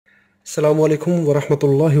Assalamu alaikum wa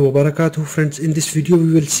rahmatullahi wa barakatuh. Friends, in this video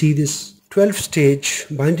we will see this 12 stage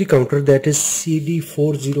binary counter, that is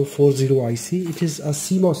CD4040 IC. It is a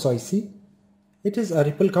CMOS IC. It is a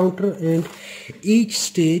ripple counter and each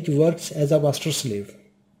stage works as a master slave.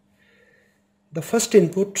 The first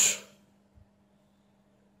input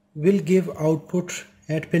will give output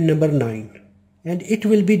at pin number 9 and it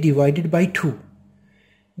will be divided by 2,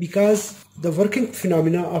 because the working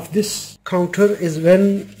phenomena of this counter is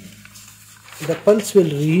when the pulse will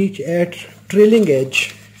reach at trailing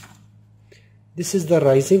edge. This is the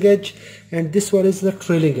rising edge and this one is the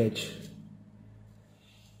trailing edge.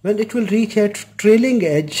 When it will reach at trailing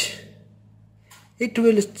edge, it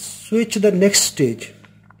will switch the next stage.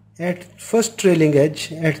 At first trailing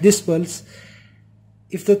edge, at this pulse,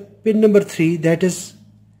 if the pin number 3, that is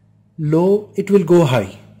low, it will go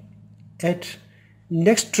high. At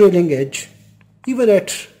next trailing edge, even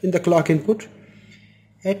in the clock input,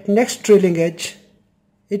 at next trailing edge,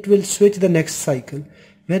 it will switch the next cycle.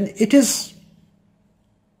 When it is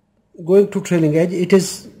going to trailing edge, it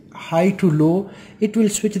is high to low, it will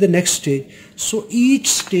switch the next stage. So each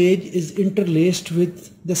stage is interlaced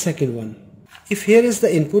with the second one. If here is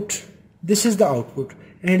the input, this is the output,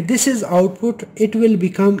 and this is output, it will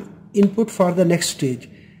become input for the next stage.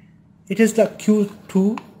 It is the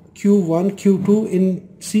Q2, Q1, Q2 in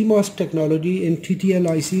CMOS technology, in TTL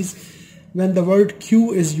ICs. When the word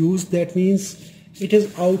Q is used, that means it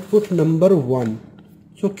is output number 1.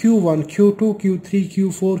 So Q1, Q2, Q3,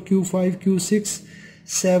 Q4, Q5, Q6,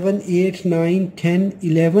 7, 8, 9, 10,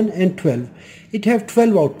 11 and 12. It have 12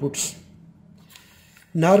 outputs.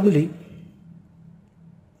 Normally,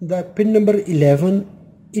 the pin number 11,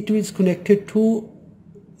 it is connected to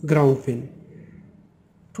ground pin.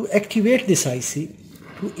 To activate this IC,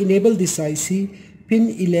 to enable this IC, pin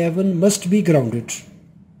 11 must be grounded.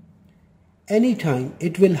 Anytime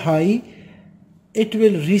it will high, it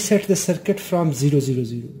will reset the circuit from 0, 0,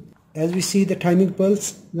 0. As we see the timing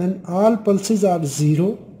pulse, when all pulses are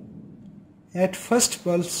 0, at first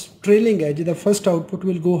pulse, trailing edge, the first output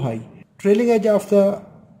will go high. Trailing edge of the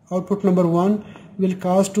output number 1 will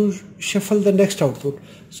cause to shuffle the next output.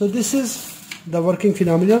 So this is the working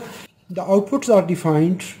phenomena. The outputs are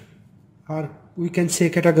defined, or we can say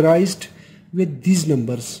categorized, with these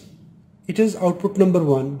numbers. It is output number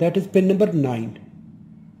 1, that is pin number 9,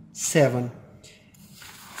 7.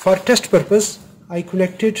 For test purpose, I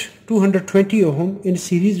connected 220 ohm in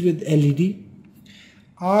series with LED.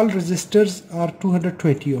 All resistors are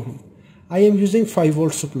 220 ohm. I am using 5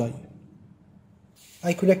 volt supply.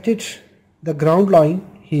 I connected the ground line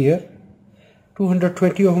here,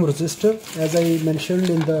 220 ohm resistor, as I mentioned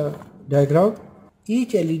in the diagram.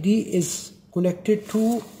 Each LED is connected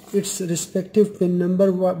to its respective pin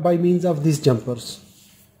number by means of these jumpers.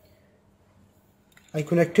 I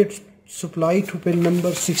connected supply to pin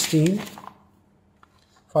number 16,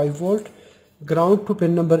 5 volt, ground to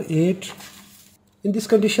pin number 8. In this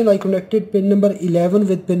condition, I connected pin number 11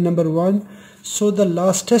 with pin number 1. So the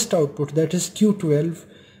last test output, that is Q12,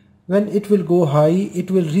 when it will go high,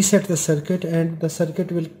 it will reset the circuit and the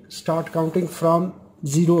circuit will start counting from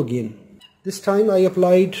 0 again. This time I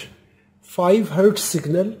applied 5 Hz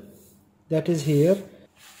signal, that is here,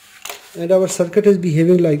 and our circuit is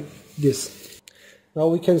behaving like this. Now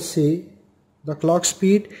we can see the clock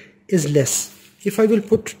speed is less. If I will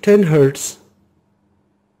put 10 Hz,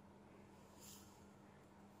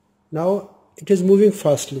 now it is moving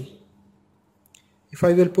fastly. If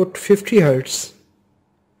I will put 50 Hz,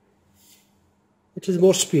 it is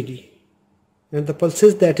more speedy. And the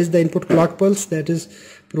pulses, that is the input clock pulse that is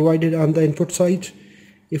provided on the input side.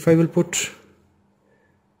 If I will put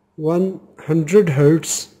 100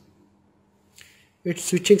 Hz, its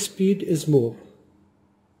switching speed is more.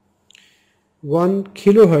 1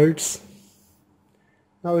 kilohertz,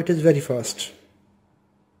 now it is very fast.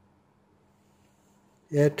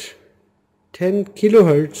 At 10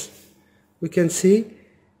 kilohertz, we can see,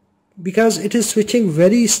 because it is switching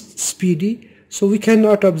very speedy, so we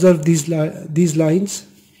cannot observe these lines.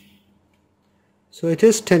 So it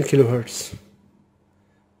is 10 kilohertz.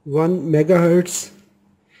 1 megahertz.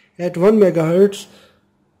 At 1 megahertz,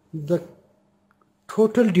 the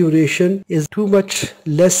total duration is too much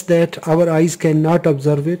less that our eyes cannot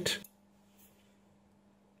observe it.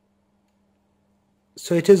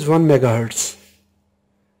 So it is 1 megahertz.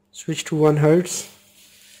 Switch to 1 hertz.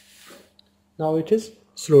 Now it is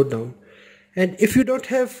slowed down. And if you don't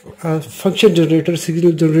have a function generator,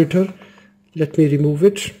 signal generator, let me remove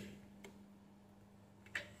it.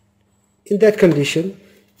 In that condition,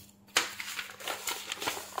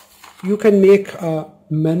 you can make a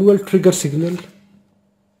manual trigger signal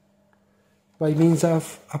by means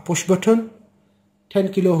of a push button.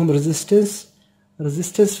 10 kilo ohm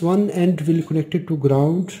resistance one end will connect it to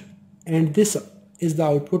ground, and this is the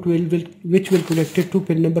output which will connect it to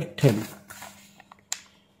pin number 10.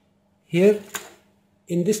 Here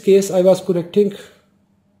in this case I was connecting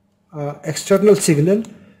external signal,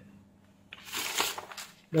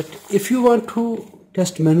 but if you want to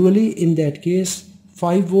test manually, in that case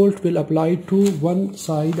 5 volt will apply to one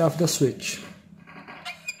side of the switch.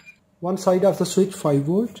 One side of the switch 5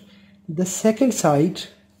 volt. The second side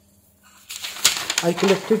I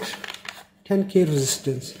connected 10k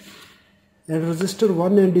resistance, and resistor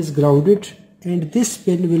one end is grounded, and this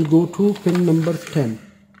pin will go to pin number 10.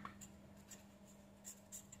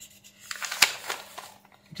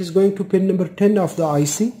 It is going to pin number 10 of the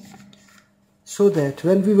IC, so that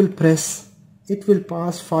when we will press, it will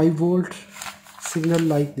pass 5 volt signal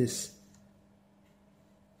like this.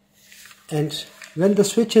 And when the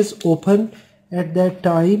switch is open, at that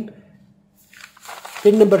time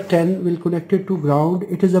pin number 10 will connect it to ground.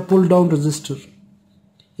 It is a pull down resistor.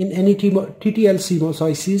 In any TTL CMOS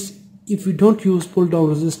ICs, if we don't use pull down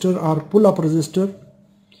resistor or pull up resistor,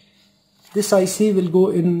 this IC will go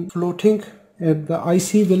in floating, and the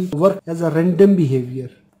IC will work as a random behavior.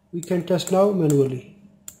 We can test now manually.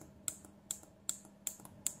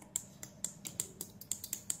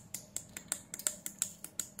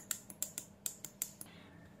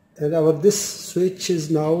 And this switch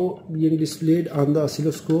is now being displayed on the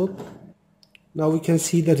oscilloscope. Now we can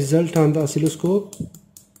see the result on the oscilloscope.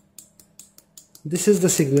 This is the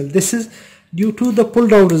signal. This is due to the pull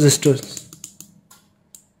down resistors.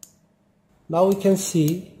 Now we can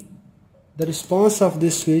see the response of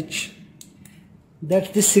this switch,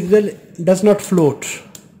 that this signal does not float.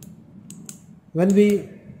 When we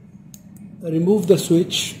remove the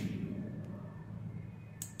switch,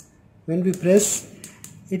 when we press,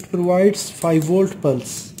 it provides 5 volt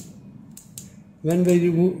pulse. When we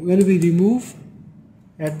remove,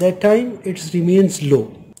 at that time it remains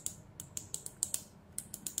low.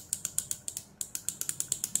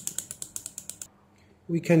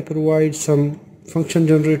 We can provide some function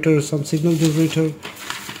generator, some signal generator,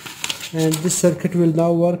 and this circuit will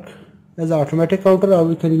now work as an automatic counter, or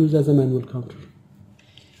we can use as a manual counter.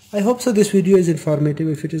 I hope so this video is informative.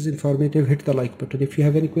 If it is informative, hit the like button. If you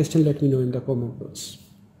have any question, let me know in the comment box.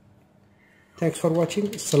 Thanks for watching.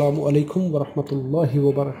 Assalamu alaikum wa rahmatullahi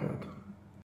wa barakatuh.